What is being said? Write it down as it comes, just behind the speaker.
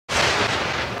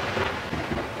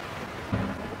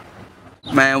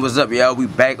Man, what's up, y'all? We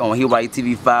back on By Haywire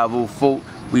TV 504.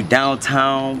 We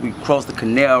downtown. We cross the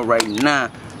canal right now. You know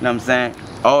what I'm saying?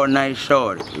 All Night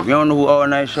Shawty. If you don't know who All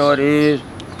Night Shawty is,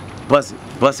 bust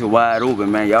it wide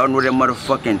open, man. Y'all know that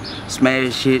motherfucking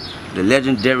smash hit, the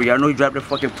legendary. Y'all know he dropped that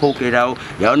fucking Poke It Out.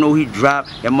 Y'all know he dropped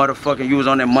that motherfucking, you was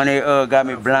on that Money, got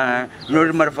me blind. You know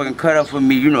that motherfucking cut up for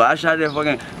me. You know I shot that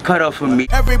fucking cut up for me.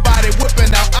 Everybody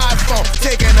whipping out iPhone,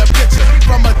 taking a picture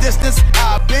from a distance.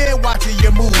 I've been watching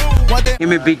you move.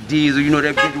 Him and Big Diesel, you know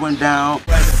that bitch went down.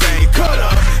 Cut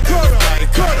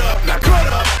up, now cut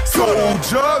up.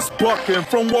 Soldiers bucking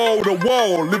from wall to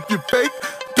wall. If you fake,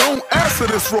 don't answer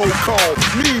this roll call.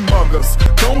 Me muggers,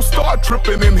 don't start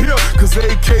tripping in here, cause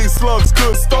AK slugs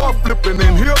could start flipping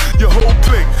in here. Your whole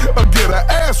clique, get an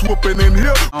ass whooping in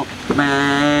here. Oh,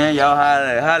 man, y'all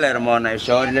holla at them All Night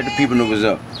Shawty. Let the people know what's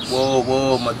up.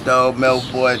 Whoa, my dog, Mel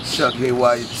Boy, Chuck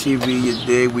Haywire TV, you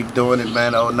dig? We doing it,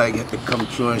 man, all night. Had to come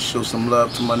through and show some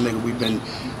love to my nigga. We been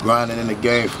grinding in the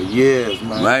game for years,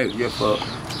 man. Right. Yeah,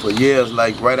 for years,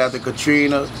 like right after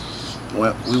Katrina,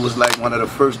 when we was like one of the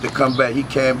first to come back. He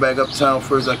came back uptown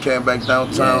first, I came back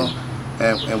downtown. Yeah.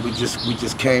 And we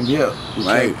just came here.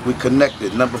 We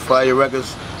connected. Number Fire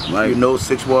Records, you know,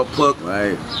 6-Wall Puck.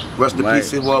 Rest in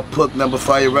peace, 6-Wall Puck. Number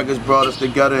Fire Records brought us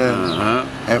together,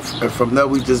 and from there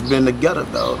we just been together,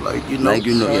 though. Like you know,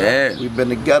 we've been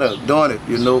together doing it.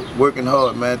 You know, working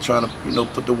hard, man, trying to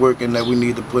put the work in that we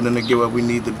need to put in to get where we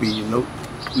need to be. You know,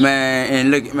 man.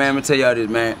 And look, man, I'm gonna tell y'all this,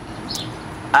 man.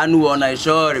 I knew All Night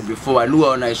Shawty before I knew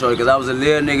All Night Shawty, because I was a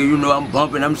little nigga, you know, I'm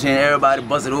bumping, I'm seeing everybody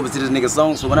busted over to this nigga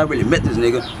song. So when I really met this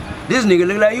nigga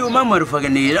look like you my motherfucking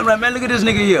nigga. I'm like, man, look at this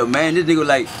nigga here, man. This nigga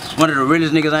like one of the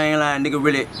realest niggas, I ain't lying. Nigga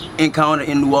really encountered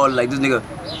in New Orleans. Like, this nigga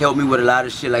helped me with a lot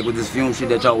of shit, like with this film shit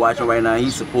that y'all watching right now. He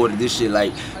supported this shit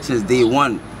like since day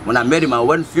one. When I met him, I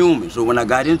wasn't filming. So when I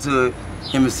got into it,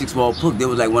 him and 6-Wall Puck, they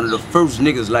was like one of the first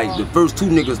niggas, like the first two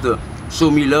niggas to show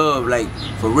me love, like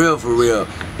for real.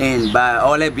 And by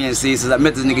all that being said, since I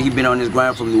met this nigga, he been on this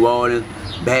grind from New Orleans,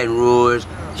 Baton Rouge,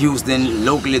 Houston,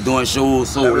 locally doing shows.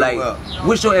 So like,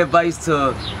 what's your advice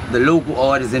to the local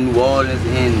artists in New Orleans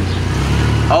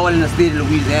and all in the state of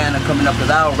Louisiana coming up? Because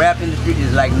our rap industry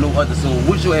is like no other. So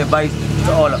what's your advice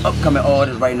to all the upcoming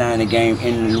artists right now in the game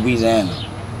in Louisiana?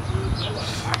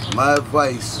 My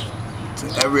advice to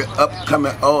every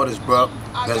upcoming artist, bro,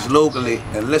 that's locally,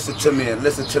 and listen to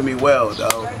me well,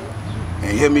 dog,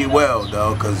 and hear me well,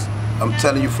 dog, because I'm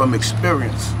telling you from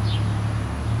experience.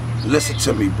 Listen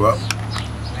to me, bro.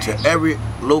 To every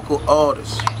local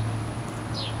artist,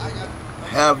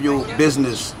 have your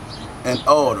business in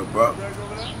order, bro.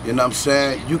 You know what I'm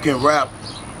saying? You can rap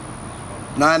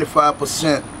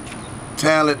 95%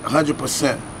 talent,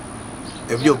 100%.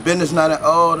 If your business not in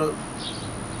order,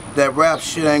 that rap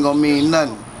shit ain't gonna mean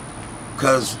nothing.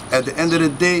 Cause at the end of the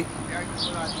day,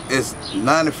 it's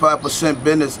 95%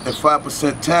 business and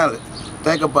 5% talent.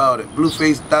 Think about it.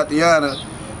 Blueface Tatiana,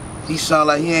 he sound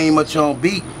like he ain't much on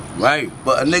beat. Right.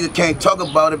 But a nigga can't talk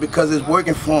about it because it's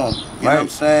working for him. You know what I'm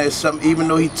saying? It's something, even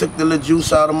though he took the little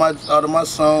juice out of my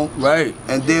song,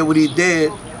 and did what he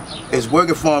did, it's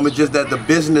working for him. It's just that the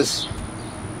business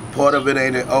part of it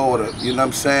ain't in order. You know what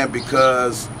I'm saying?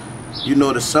 Because you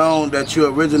know the song that you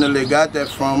originally got that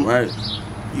from,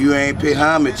 you ain't pay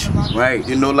homage.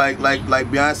 You know, like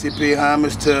Beyonce paid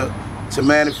homage to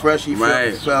Manny Fresh. He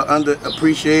felt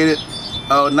underappreciated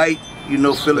all night. You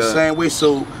know, feel the same way.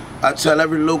 So I tell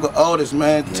every local artist,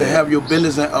 man, to have your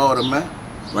business in order, man.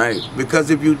 Because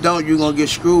if you don't, you're gonna get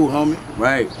screwed,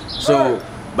 homie. So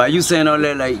by you saying all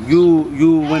that, like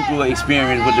you went through an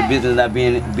experience with the business not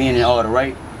being in order,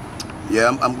 right?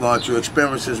 Yeah, I'm going through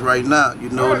experiences right now. You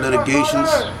know, litigations.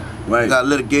 I got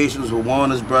litigations with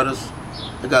Warner's Brothers.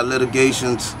 I got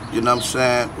litigations, you know what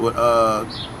I'm saying, with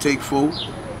Take Food.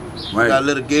 I got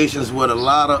litigations with a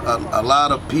lot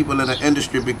of people in the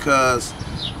industry because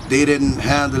they didn't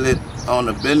handle it on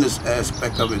the business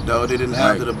aspect of it, though. They didn't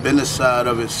handle the business side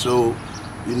of it. So,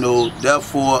 you know,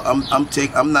 therefore, I'm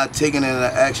not taking it in an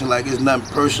action like it's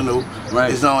nothing personal.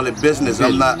 It's only business.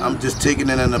 I'm just taking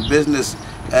it in a business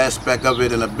aspect of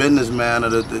it, in a business manner,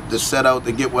 to set out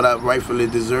to get what I rightfully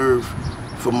deserve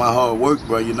for my hard work,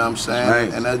 bro. You know what I'm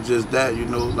saying? And that's just that, you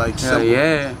know, like simple.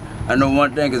 Yeah. I know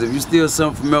one thing, cause if you steal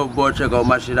something from Mel Boy, check out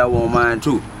my shit, I won't mind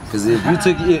too. Cause if you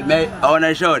took it, man, All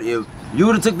Night Shawty, if you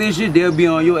would've took this shit, they'll be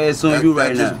on your ass on you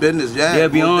right now. That's just business, yeah. They'll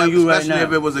be on you right now.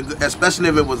 Especially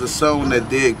if it was a song that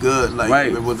did good,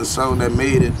 like if it was a song that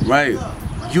made it.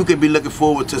 You could be looking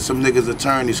forward to some niggas'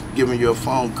 attorneys giving you a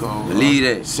phone call. Believe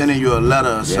that. Sending you a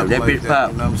letter or something like that.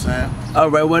 Pop. You know what I'm saying? All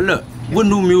right, well look, what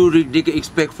new music they can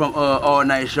expect from All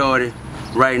Night Shawty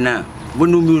right now? What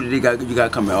new music you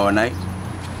got coming all night?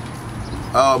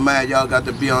 Oh man, y'all got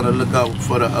to be on the lookout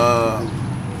for the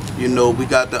you know, we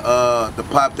got the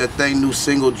Pop That Thing new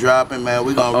single dropping, man.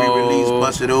 We gonna re-release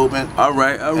Bust It Open. All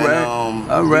right. And, we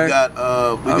got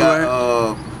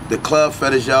the Club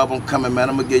Fetish album coming, man.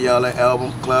 I'm gonna get y'all that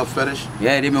album, Club Fetish.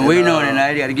 Yeah, they been waiting on it now.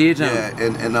 They gotta get it to them.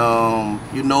 Yeah, and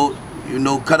you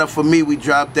know, Cut Up For Me, we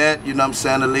dropped that. You know what I'm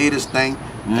saying, the latest thing.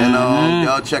 And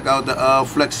y'all check out the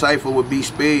Flex Cypher with B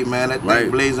Speed, man. That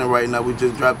thing blazing right now. We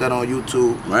just dropped that on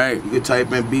YouTube. Right. You can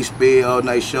type in B Speed All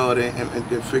Night Shawty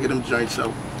and figure them joints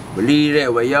out. Believe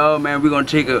that. Well, y'all, man, we're gonna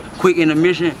take a quick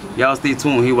intermission. Y'all stay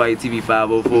tuned. Haywire TV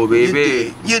 504,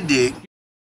 baby. You dig.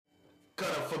 Cut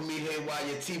Up For Me,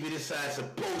 Haywire TV. This side's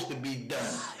supposed to be done.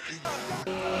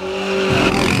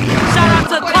 Shout out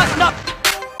to Cutting Up.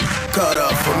 Cut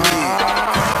up for me.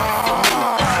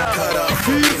 Cut up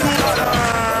for me. Cut up.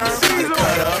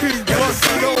 Cut up.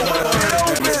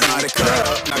 Everybody cut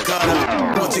up. Now cut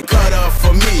up. Won't you cut up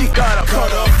for me? Cut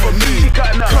up for me.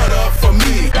 Cut up for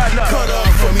me. Cut up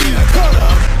for me. Now cut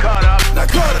up. Cut up. Now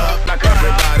cut up.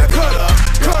 Everybody cut up.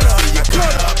 Cut up. See you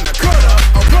cut up. Now cut up.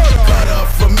 Cut up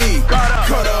for me. Cut up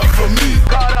for me.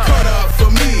 Cut up for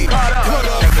me. Cut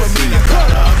up for me. Now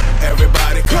cut up.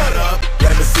 Everybody cut up.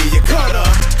 Let me see you cut up.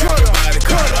 Everybody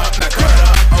cut up. Now cut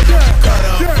up. Cut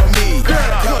up for me. Cut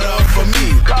up for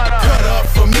me. Cut up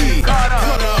for me.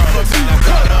 Cut up for me. Now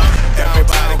cut up.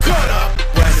 Everybody cut up.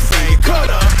 When I say cut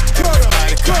up.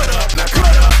 Everybody cut up. Now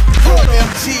cut up.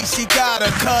 OMG, she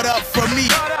gotta cut up for me.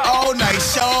 All night,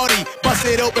 shawty, bust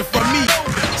it open for me.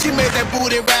 She made that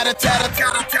booty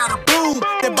rat-a-tat-a-tat-a-tat-a boom.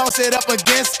 Then bounce it up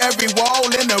against every wall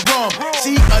in the room.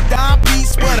 She a dime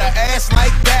piece with her ass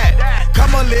like that.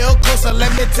 Come a little closer, let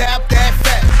me tap that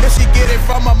fat. If she get it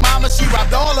from her mama, she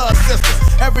robbed all her sisters.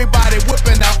 Everybody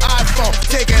whipping out iPhone,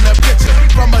 taking a picture.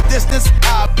 From a distance,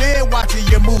 I've been watching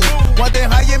you move. Wondering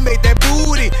how you make that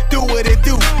booty do what it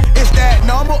do. Is that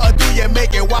normal or do you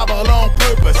make it wobble on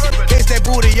purpose? Case that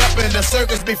booty up in the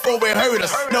circus before it hurt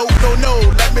us. No,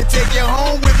 let me take you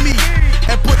home with me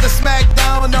and put the smack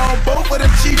down on both of the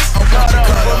cheeks. Oh, cut up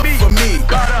for me.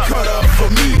 Cut up for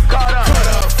me. Cut up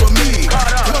for me.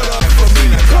 Cut up for me.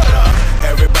 Now cut up.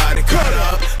 Everybody cut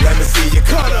up. Let me see you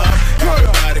cut up.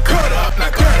 Everybody cut up. Now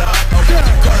cut up.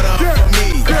 Cut up for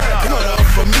me. Cut up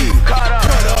for me. Cut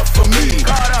up for me.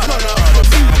 Cut up for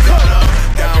me. Cut up.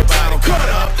 Everybody cut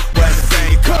up. West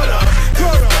say cut up.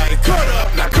 Everybody cut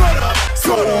up. Now cut up.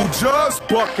 So just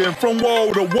bucking from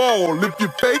wall to wall. If you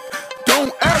fake,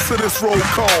 don't answer this roll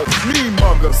call. Me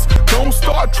muggers, don't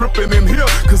start tripping in here,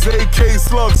 cause AK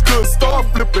slugs could start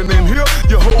flipping in here.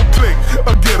 Your whole clique,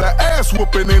 get an ass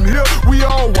whooping in here. We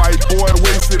all white boy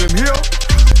wasted in here.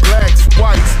 Blacks,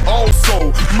 whites,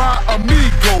 also my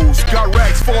amigos. Got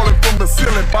racks falling from the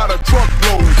ceiling by the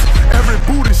truckloads. Every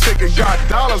booty shaking got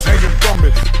dollars hanging from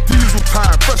it. Diesel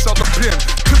time, fresh out the pen,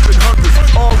 clipping hundreds.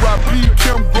 R.I.P.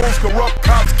 Kim Gross, corrupt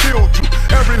cops killed you.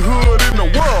 Every hood in the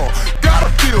world gotta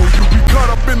feel you. We cut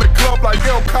up in the club like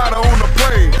El Qaeda on the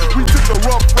plane. We took the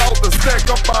rough route to stack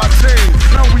up our chains.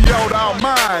 Now we out our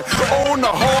mind, on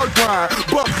the hard grind.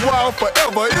 Buck wild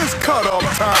forever, it's cut up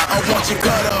time. I want you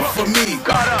cut up for me.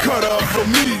 Cut up for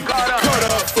me. Cut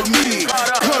up for me.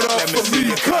 Cut up for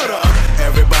me. Cut up.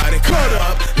 Everybody cut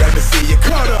up. Let me see you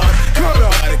cut up.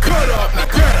 Everybody cut up. Now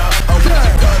cut up. I want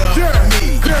you cut up for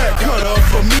me. Cut up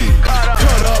for me.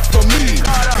 Cut up for me.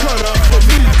 Cut up for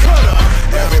me. Cut up.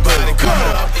 Everybody cut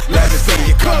up. Let me see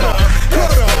you cut up.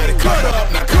 Everybody cut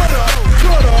up. Now cut up.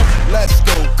 Cut up. Let's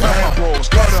go. Come on. Let's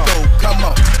go. Come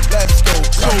on. Let's go.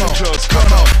 Come on.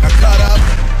 Come on. Now cut up.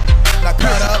 Now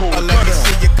cut up. Let me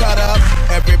see you cut up.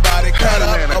 Everybody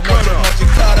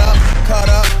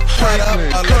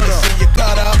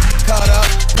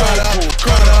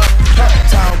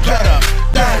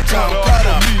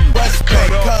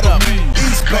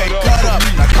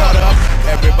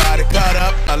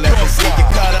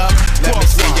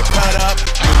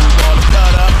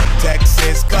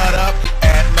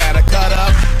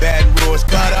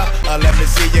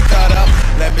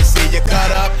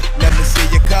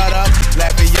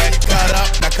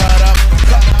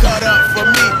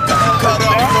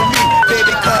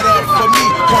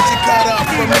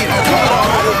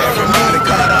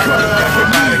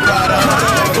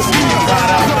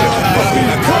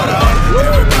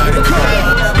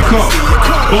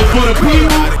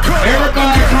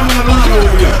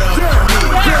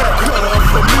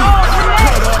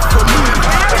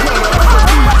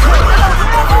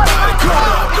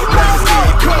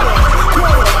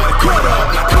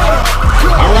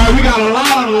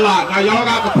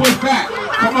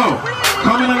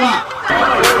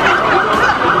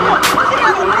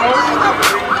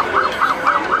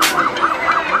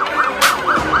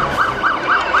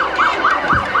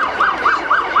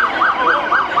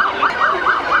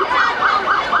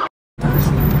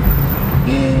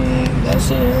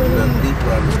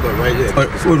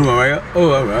alright.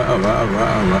 Oh, alright.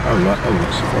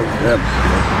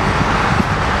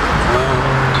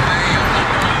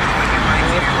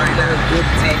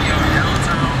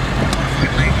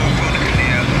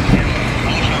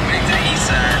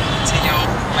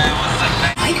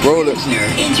 Roll it.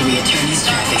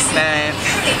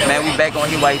 Man, we back on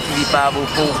By Haywire Tv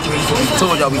 504.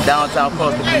 Told y'all we downtown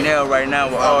across the canal right now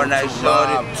with all night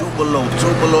Shawty. Tupelo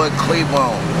and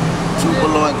Claiborne.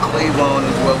 Tupelo and Claiborne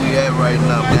is where we at right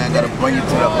now, man. Gotta bring you to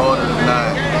the heart of the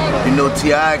night. You know,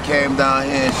 T.I. came down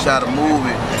here and shot a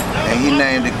movie, and he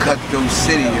named it Cutthroat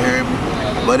City, you heard me?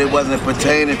 But it wasn't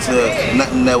pertaining to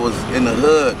nothing that was in the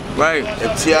hood. Right.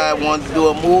 If T.I. wanted to do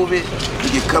a movie,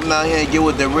 he could come down here and get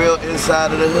with the real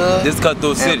inside of the hood. This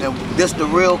Cutthroat City. And this the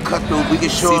real Cutthroat. We can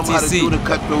show them how to do the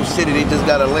Cutthroat City. They just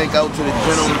gotta link out to the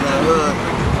generals in the hood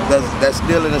that's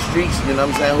still in the streets, you know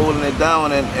what I'm saying, holding it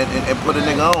down and put a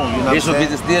nigga on, you know what I'm saying? They should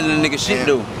be stealing the nigga shit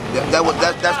though.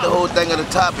 That's the whole thing of the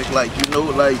topic, like, you know,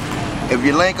 like, if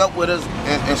you link up with us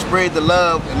and spread the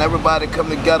love and everybody come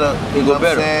together, you know what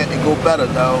I'm saying, it go better,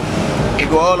 dog.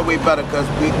 It go all the way better, because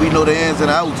we know the ins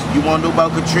and outs. You wanna know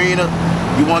about Katrina?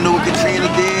 You wanna know what Katrina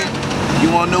did?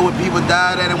 You wanna know what people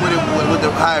died at and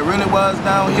how it really was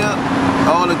down here?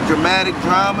 All the dramatic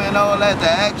drama and all that,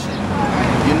 the action.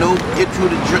 You know, get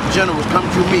through the generals, come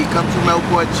through me, come through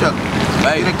Melboy Chuck.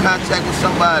 Right. Get in contact with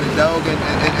somebody, dog, and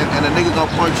a nigga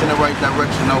gonna point you in the right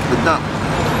direction off the dump.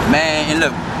 Man, and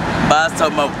look, Boss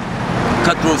talking about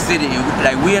Cutthroat City, and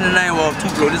like we in the 9thward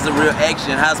Tupelo, this is a real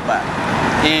action hotspot.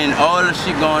 And all the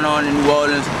shit going on in New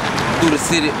Orleans, through the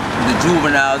city, the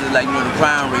juveniles, is like, you know, the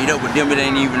crime rate up with them, it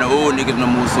ain't even the old niggas no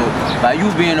more. So by you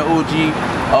being an OG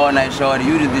all night Shawty,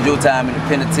 you just did your time in the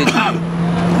penitentiary. You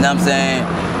know what I'm saying?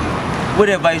 What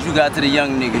advice you got to the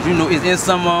young niggas? You know, it's in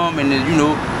some of them, and then, you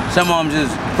know, some of them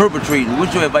just perpetrating.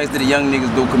 What's your advice to the young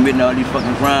niggas though committing all these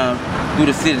fucking crimes through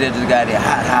the city that just got there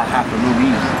hot for no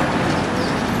reason?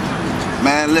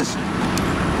 Man, listen,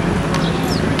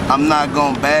 I'm not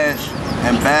gonna bash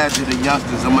the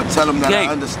youngsters. I'm gonna tell them that I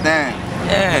understand.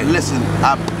 Yeah. And listen,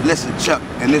 Chuck,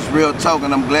 and this real talk,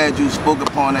 and I'm glad you spoke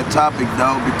upon that topic,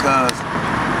 dog, because,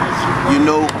 you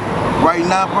know, right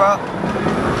now, bro,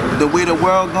 the way the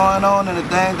world going on and the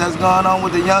thing that's going on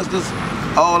with the youngsters,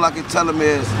 all I can tell them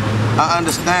is, I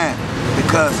understand,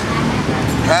 because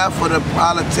half of the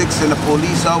politics and the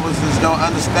police officers don't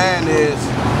understand is,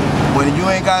 when you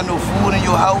ain't got no food in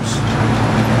your house,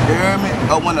 you hear me,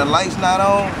 or when the lights not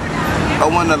on, or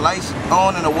when the lights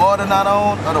on and the water not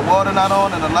on, or the water not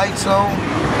on and the lights on,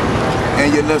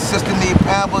 and your little sister need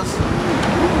Pampers,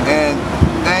 and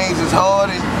things is hard,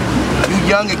 and you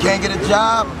young and can't get a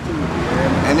job,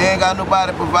 and they ain't got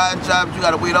nobody providing jobs, you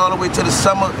gotta wait all the way till the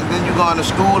summer, and then you going to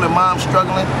school and mom's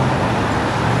struggling.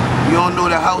 You don't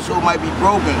know that household might be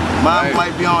broken. Mom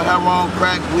might be on heroin,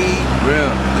 crack, weed.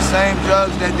 Real. The same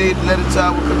drugs that they let into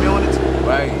our community.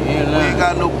 Right, we ain't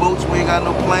got no boats, we ain't got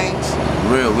no planes.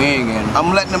 Real, we ain't getting.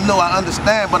 I'm letting them know I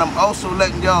understand, but I'm also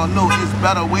letting y'all know there's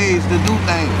better ways to do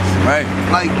things. Right.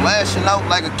 Like lashing out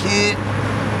like a kid,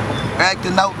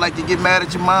 acting out like you get mad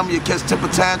at your mom, you catch temper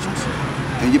tantrums.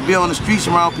 And you be on the streets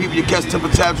around people, you catch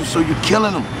temper tantrums, so you're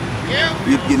killing them.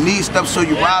 You need stuff, so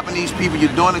you're robbing these people,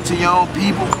 you're doing it to your own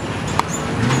people.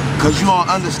 Because you don't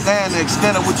understand the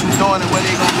extent of what you're doing and what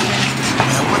they're going to do,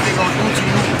 and what they're going to do to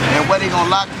you, and where they're going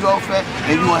to lock you off at,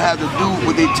 and you're going to have to do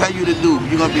what they tell you to do.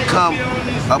 You're going to become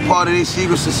a part of their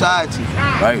secret society.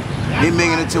 Right. They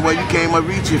making it to where you can't even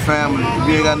reach your family. If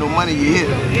you ain't got no money, you hit.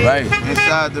 Right.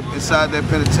 Inside that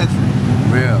penitentiary.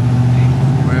 Real.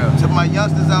 To my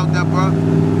youngsters out there, bro,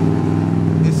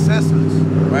 it's senseless.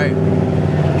 Right.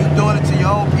 You doing it to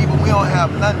your own people. We don't have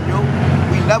nothing, yo.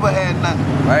 We never had nothing.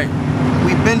 Right.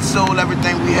 We been sold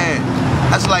everything we had.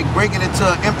 That's like breaking into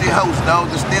an empty house,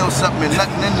 dog, to steal something and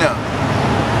nothing in there.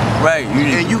 Right.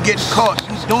 And you get caught.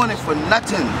 You doing it for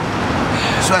nothing.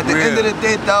 So at the end of the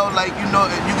day, dog, like, you know,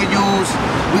 you can use,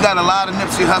 we got a lot of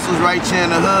Nipsey hustles right here in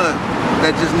the hood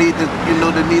that just need to, you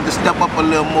know, they need to step up a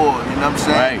little more, you know what I'm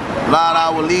saying? Right. A lot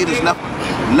of our leaders left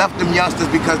them youngsters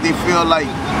because they feel like,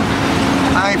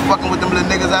 I ain't fucking with them little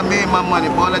niggas, I made my money,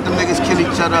 boy, let them niggas kill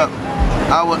each other up.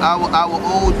 Our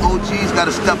old OGs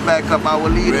gotta step back up, our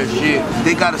leaders.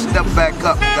 They gotta step back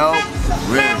up, dog.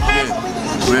 Real shit.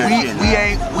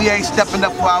 We ain't stepping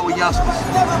up for our youngsters.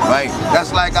 Right.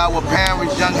 That's like our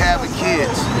parents young having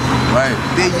kids. Right.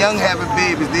 They young having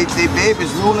babies. They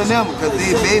babies ruling them because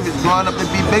they babies growing up to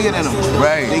be bigger than them.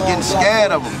 Right. They getting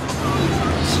scared of them.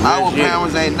 Our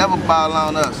parents ain't never bow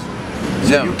on us.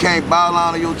 So you can't bow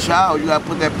down to your child. You gotta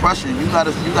put that pressure. You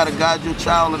gotta guide your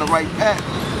child in the right path.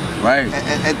 Right.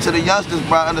 And to the youngsters,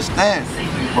 bro, understand.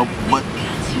 But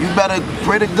you better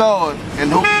pray to God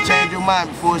and hope you change your mind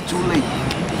before it's too late.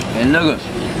 And look,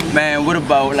 man, what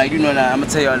about, like, you know, now, I'm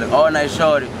gonna tell y'all, look, All Night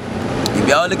Shawty, if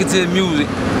y'all look into his music,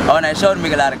 All Night Shawty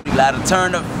make a lot of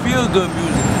turn up, feel good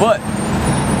music, but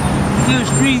he a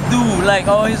street dude, like,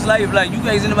 all his life, like, you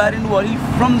guys anybody know what, he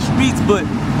from the streets, but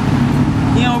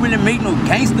he don't really make no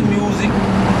gangster music,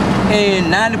 and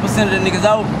 90% of the niggas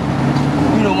out,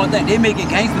 you know, one thing, they making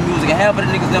gangster music, and half of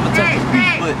the niggas never touch the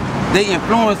streets, but they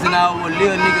influencing our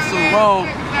little niggas so wrong,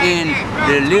 and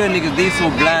the little niggas, they so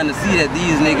blind to see that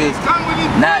these niggas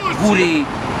not who they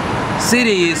say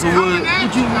they is. So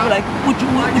what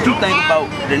you think about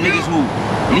the niggas who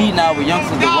leading our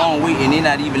youngsters the wrong way and they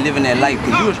not even living their life?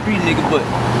 Cause you a street nigga, but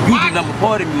you just number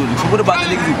part of music. So what about the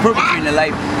niggas who perpetrating their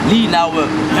life, leading our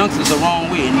youngsters the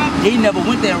wrong way, and they never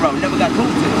went that route, never got close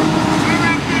to it?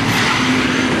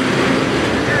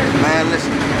 Man,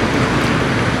 listen.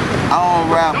 I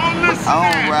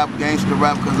don't rap gangster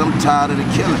rap because I'm tired of the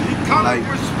killing. Like,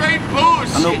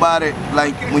 nobody,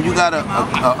 like, when you got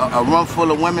a room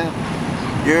full of women,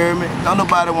 you hear me? Don't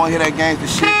nobody want to hear that gangster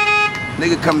shit.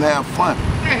 Nigga come have fun.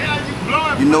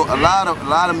 You know, a lot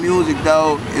of music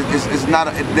though, it's not,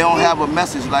 they don't have a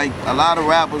message. Like a lot of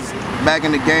rappers back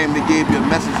in the game, they gave you a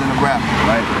message in the rap.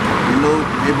 Right. You know,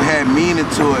 they had meaning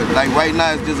to it. Like right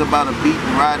now, it's just about a beat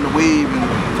and riding the wave and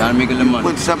trying to make a little money.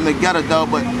 Put something together though,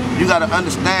 but you gotta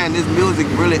understand this music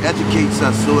really educates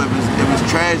us. So if it's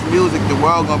trash music, the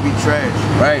world gonna be trash.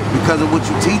 Right. Because of what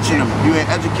you teaching them, you ain't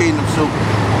educating them. So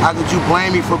how could you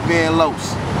blame me for being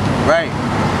loose? Right.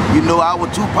 You know, our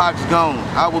Tupac's gone,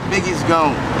 our Biggie's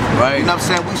gone. Right. You know what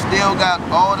I'm saying? We still got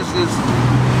artists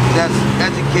that's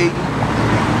educating.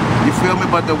 You feel me?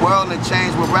 But the world has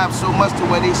changed with rap so much to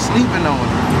where they sleeping on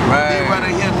it. Right. They rather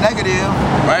hear negative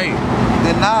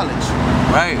than knowledge.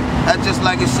 Right. That's just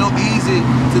like it's so easy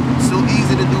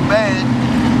to do bad,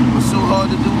 but so hard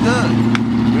to do good.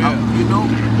 Yeah. You know,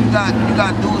 you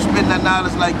got dudes spitting that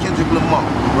knowledge like Kendrick Lamar.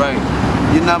 Right.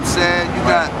 You know what I'm saying? You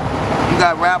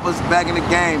got rappers back in the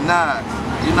game, Nas.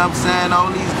 You know what I'm saying?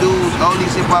 All these dudes, all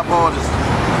these hip hop artists,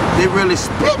 they really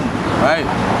spitting. Right.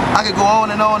 I could go on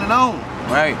and on and on.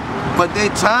 Right. But their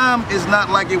time is not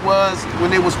like it was when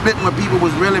they were spitting, when people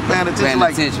was really paying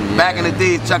attention. Back in the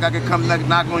days, Chuck, I could come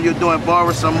knock on your door and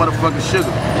borrow some motherfucking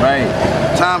sugar. Right.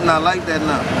 Time not like that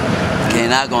now.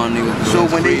 Can't knock on niggas. So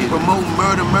when they promote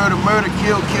murder,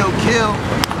 kill,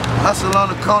 hustle on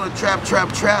the corner, trap.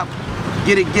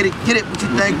 Get it.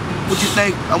 What you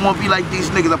think? I want to be like these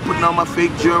niggas. I'm putting on my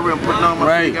fake jewelry, I'm putting on my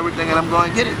fake everything, and I'm going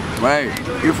to get it. Right.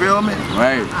 You feel me?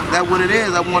 Right. That's what it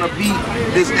is. I want to be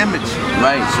this image.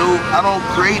 Right. So I don't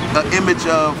create an image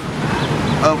of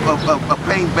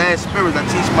painting bad spirits. I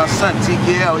teach my son,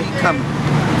 TKL, he coming.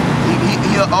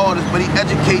 He an artist, but he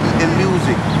educating in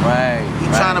music. Right. He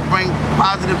trying to bring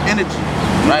positive energy.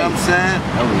 You know what I'm saying?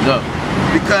 That was up.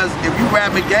 Because if you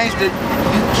rapping gangster,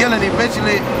 you killing,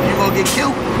 eventually you gonna get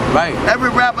killed. Right.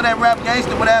 Every rapper that rap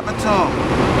gangster, what happened to him?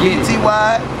 T.Y.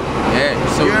 Yeah,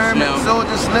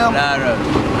 Soldier Slim.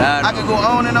 I could go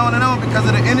on and on and on because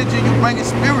of the energy you bring in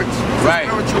spirits. Right.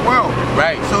 The spiritual world.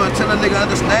 Right. So until a nigga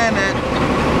understand that,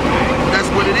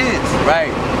 that's what it is.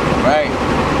 Right.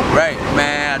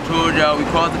 Man, I told y'all we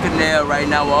crossed the canal right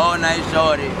now. We're All Night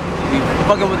Shawty. We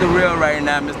fucking with the real right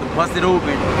now, Mr. Busted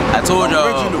Open. I told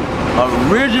y'all.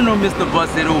 Original Mr.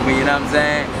 Busted Open, you know what I'm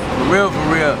saying? For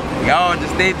real. Y'all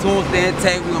just stay tuned, stay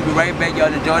intact. We're gonna be right back.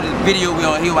 Y'all enjoy this video. We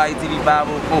on Haywire TV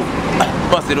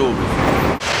 504. Busted Open.